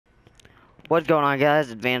What's going on,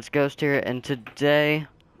 guys? Advanced Ghost here, and today,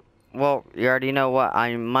 well, you already know what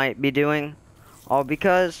I might be doing, all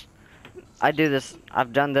because I've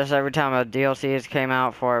done this every time a DLC has came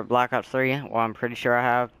out for Black Ops 3, well, I'm pretty sure I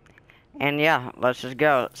have, and yeah, let's just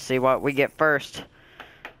go, see what we get first.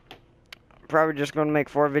 Probably just going to make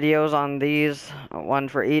 4 videos on these, one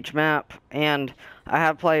for each map, and I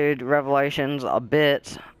have played Revelations a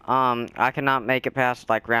bit. I cannot make it past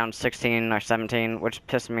like round 16 or 17, which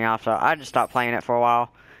pissed me off, so I just stopped playing it for a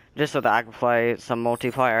while, just so that I could play some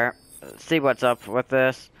multiplayer, see what's up with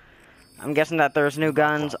this. I'm guessing that there's new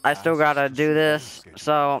guns. I still gotta do this,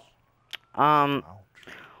 so,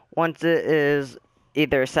 once it is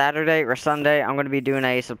either Saturday or Sunday, I'm gonna be doing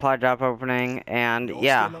a supply drop opening, and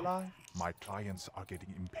yeah. My clients are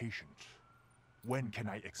getting impatient. When can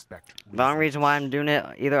I expect results? The only reason why I'm doing it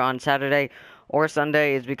either on Saturday or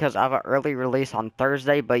Sunday is because I have an early release on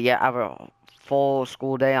Thursday, but yeah, I have a full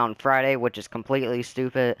school day on Friday, which is completely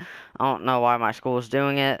stupid. I don't know why my school is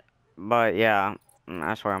doing it, but yeah,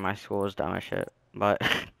 I swear my school is dumb as shit. But,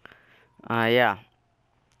 yeah.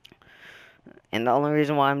 And the only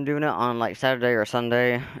reason why I'm doing it on like Saturday or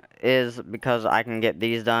Sunday is because I can get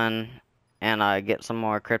these done and get some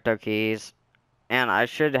more crypto keys. And I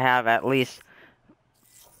should have at least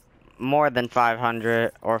more than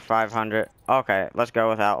 500 or 500. Okay, let's go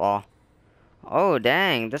with Outlaw. Oh,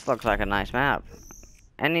 dang, this looks like a nice map.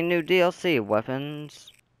 Any new DLC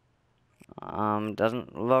weapons?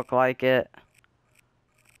 Doesn't look like it.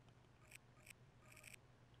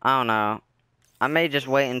 I don't know. I may just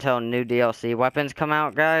wait until new DLC weapons come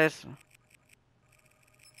out, guys.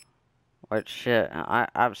 Which shit, I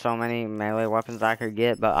have so many melee weapons I could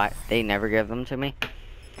get, but they never give them to me.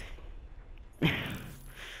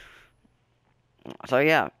 So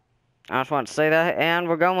yeah, I just want to say that, and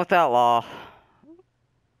we're going with Outlaw.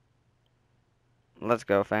 Let's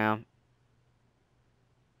go, fam.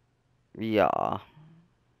 Yeah.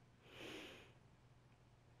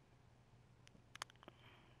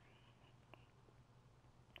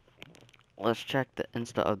 Let's check the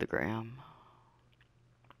Insta of the gram.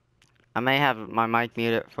 I may have my mic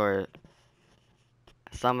muted for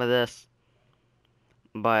some of this,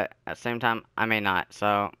 but at the same time, I may not,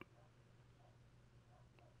 so.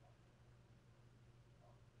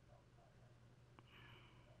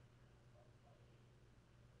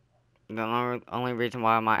 The only reason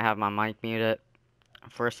why I might have my mic muted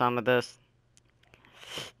for some of this.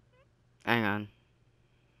 Hang on.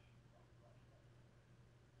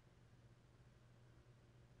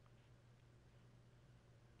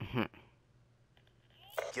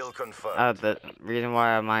 Kill confirmed. The reason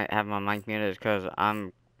why I might have my mic muted is because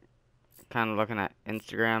I'm kind of looking at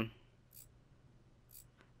Instagram.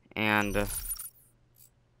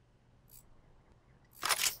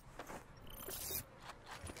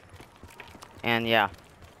 And yeah.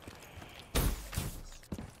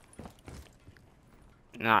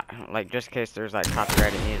 Not, like, just in case there's, like,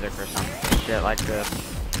 copyrighted music or some shit like this.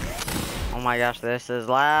 Oh my gosh, this is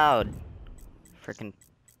loud. Freaking.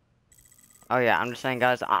 Oh yeah, I'm just saying,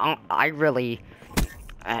 guys, I really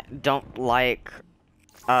don't like,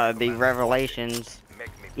 the Revelations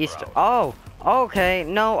Easter. Oh, okay,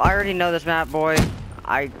 no, I already know this map, boy.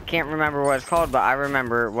 I can't remember what it's called, but I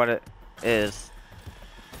remember what it is.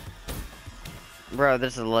 Bro,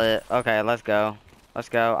 this is lit. Okay, let's go. Let's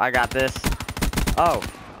go. I got this. Oh.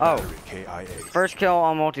 First kill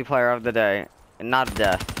on multiplayer of the day. Not a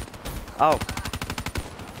death. Oh.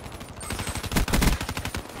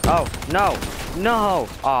 Oh, no. No.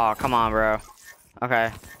 Oh, come on, bro.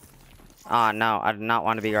 Okay. Oh, no. I did not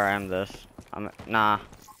want to BRM this. Nah.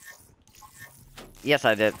 Yes,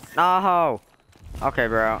 I did. No. Okay,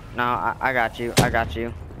 bro. No, I got you. I got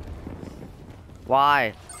you.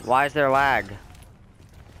 Why? Why is there lag?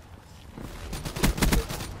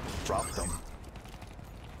 Drop them.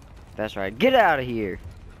 That's right. Get out of here.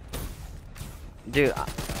 Dude, I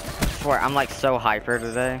swear, I'm like so hyper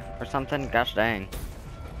today or something. Gosh dang.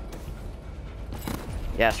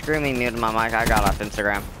 Yeah, screw me muting my mic. I got off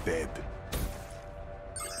Instagram. Dead.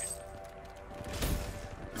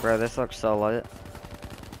 Bro, this looks so lit.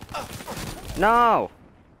 No!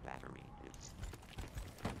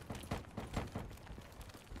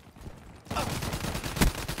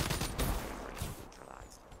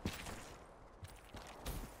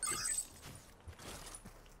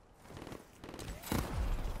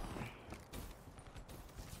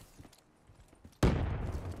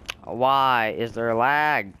 Why is there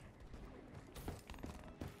lag?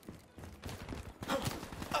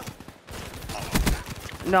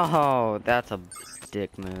 No, that's a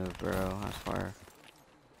dick move, bro. I swear.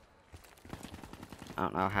 I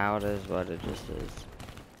don't know how it is, but it just is.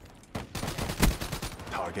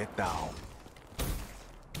 Target down.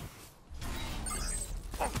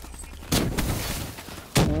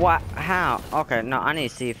 What? How? Okay, no, I need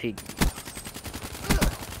to see if he...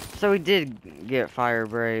 So he did get fire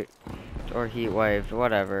break. Or heat waved,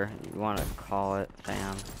 whatever you want to call it,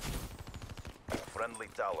 fam. Friendly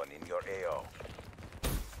Talon in your AO.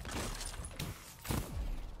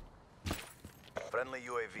 Friendly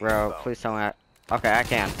UAV. Bro, inbound. please tell me okay, I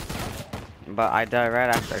can. But I die right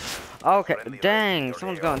after. Okay, dang,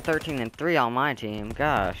 someone's going 13-3 on my team.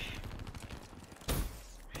 Gosh.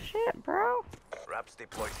 Shit, bro. Raps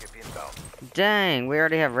deploy ship inbound. Dang, we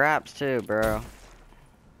already have wraps too, bro.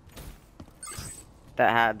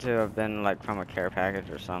 That had to have been like from a care package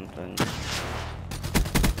or something.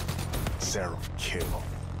 Seraph kill.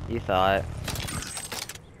 You thought.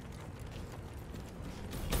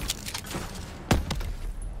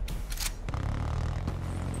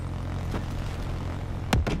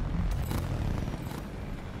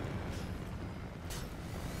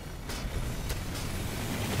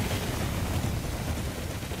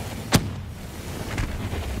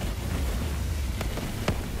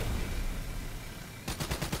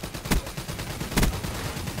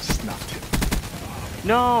 Snuffed him.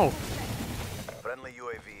 No! Friendly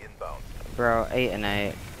UAV inbound. Bro, 8 and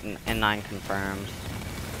 8 and 9 confirms.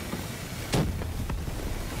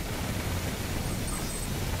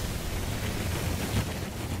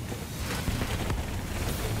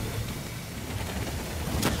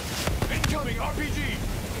 Incoming RPG.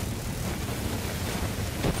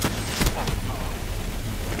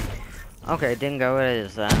 Okay, dingo it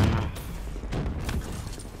is then.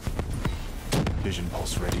 Vision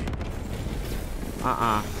pulse ready.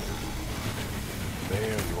 There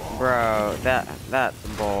you are. Bro, that's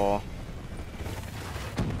bull.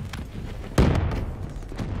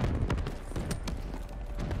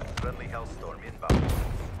 Friendly Hellstorm inbound.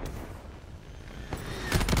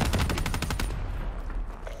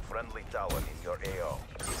 Friendly Talon in your AO.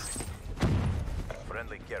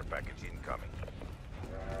 Friendly care package incoming.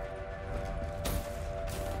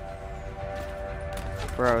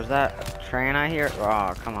 Bro, is that a train I hear?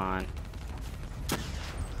 Oh, come on.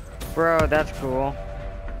 Bro, that's cool.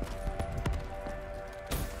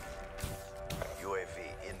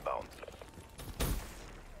 UAV inbound.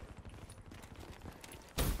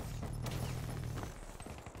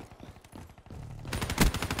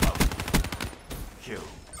 Kill.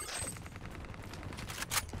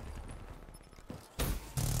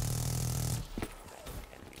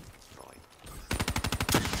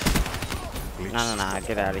 No,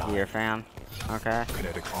 get out of here, fam. Okay.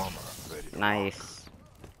 Kinetic armor ready. Nice.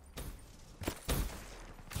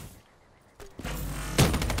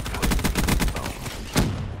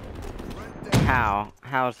 How?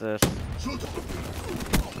 How's this?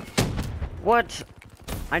 What?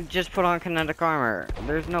 I just put on kinetic armor.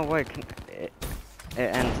 There's no way it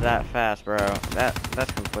ends that fast, bro.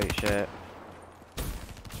 That's complete shit.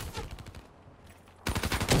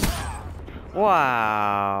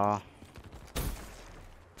 Wow.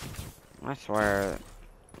 I swear,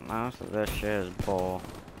 most of this shit is bull.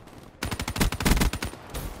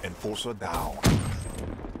 Enforcer down.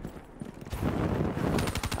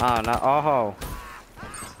 Oh no! Oh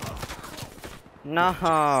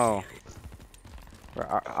no!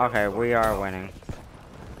 Okay, we are winning.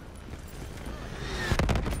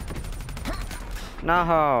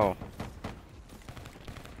 No!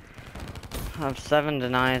 I have 7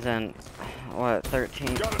 denies and what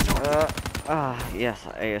 13? Yes,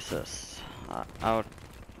 A assists. Oh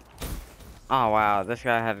wow, this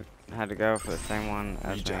guy had to go for the same one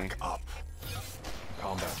as me. Rejack up.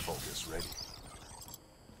 Combat focus ready.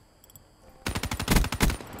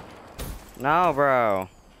 No, bro.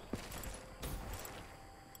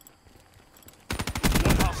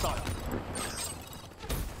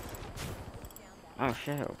 Oh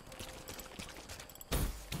shit.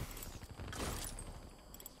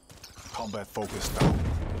 Combat focus down.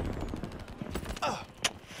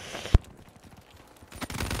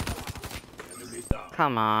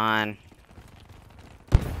 Come on.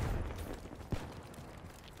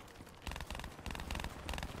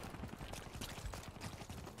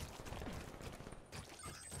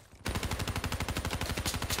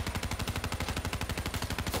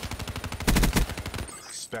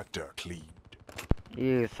 Spectre cleaned.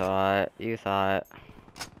 You thought.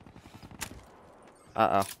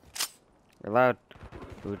 Uh-oh. Reload.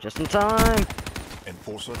 Ooh, just in time.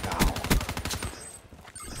 Enforcer down.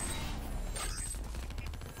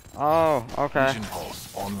 Oh, okay. Vision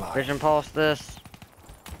pulse online. Vision pulse this.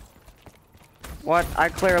 What? I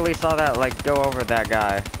clearly saw that, like, go over that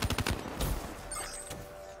guy.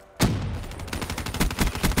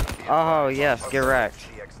 Oh, yes, get wrecked.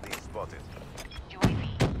 CXD spotted.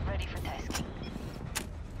 UAV ready for tasking.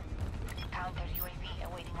 Counter UAV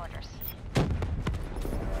awaiting orders.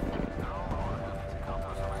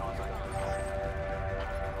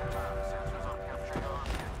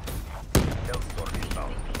 Hellstorm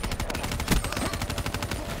inbound.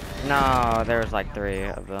 No, there's like 3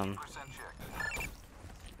 of them.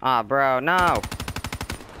 Ah, bro, no!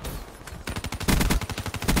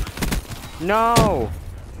 No!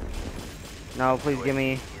 No, please give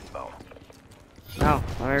me... Inbound. No,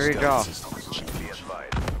 let me redraw. Be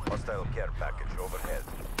advised. Hostile care package overhead.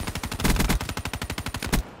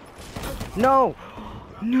 No!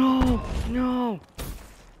 No! No!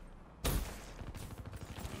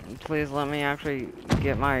 Please let me actually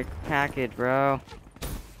get my package, bro.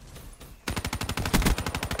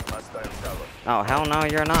 Hostile Talon. Oh, hell no,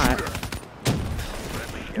 you're not.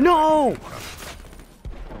 No!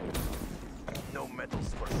 No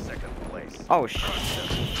medals for second place. Oh,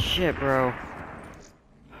 shit, bro.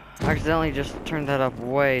 I accidentally just turned that up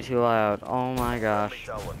way too loud. Oh my gosh.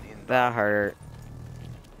 Talon inbound. That hurt.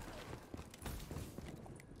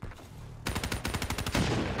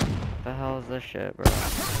 The hell is this shit, bro?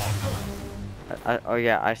 Oh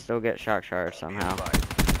yeah, I still get shock charge somehow.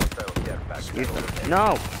 Hostile care package overhead.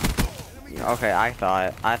 No! Okay, I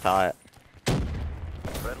thought.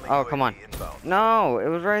 Friendly Oh, come on. UAV inbound. No, it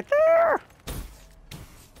was right there!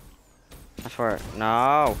 I swear.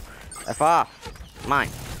 No! F off! Mine.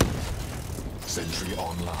 Sentry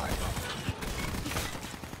online.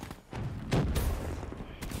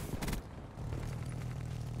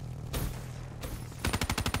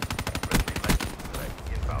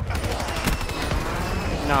 Inbound.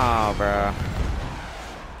 No, bro.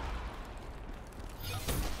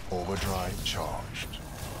 Overdrive charged.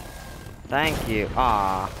 Thank you.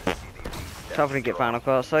 Aw. Hoping to get final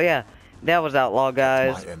quote. So yeah, that was Outlaw,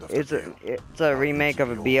 guys. It's a remake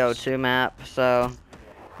of a BO2 map. So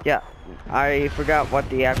yeah, I forgot what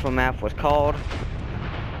the actual map was called.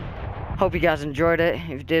 Hope you guys enjoyed it. If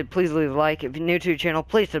you did, please leave a like. If you're new to the channel,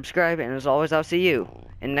 please subscribe. And as always, I'll see you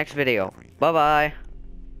in the next video. Bye bye.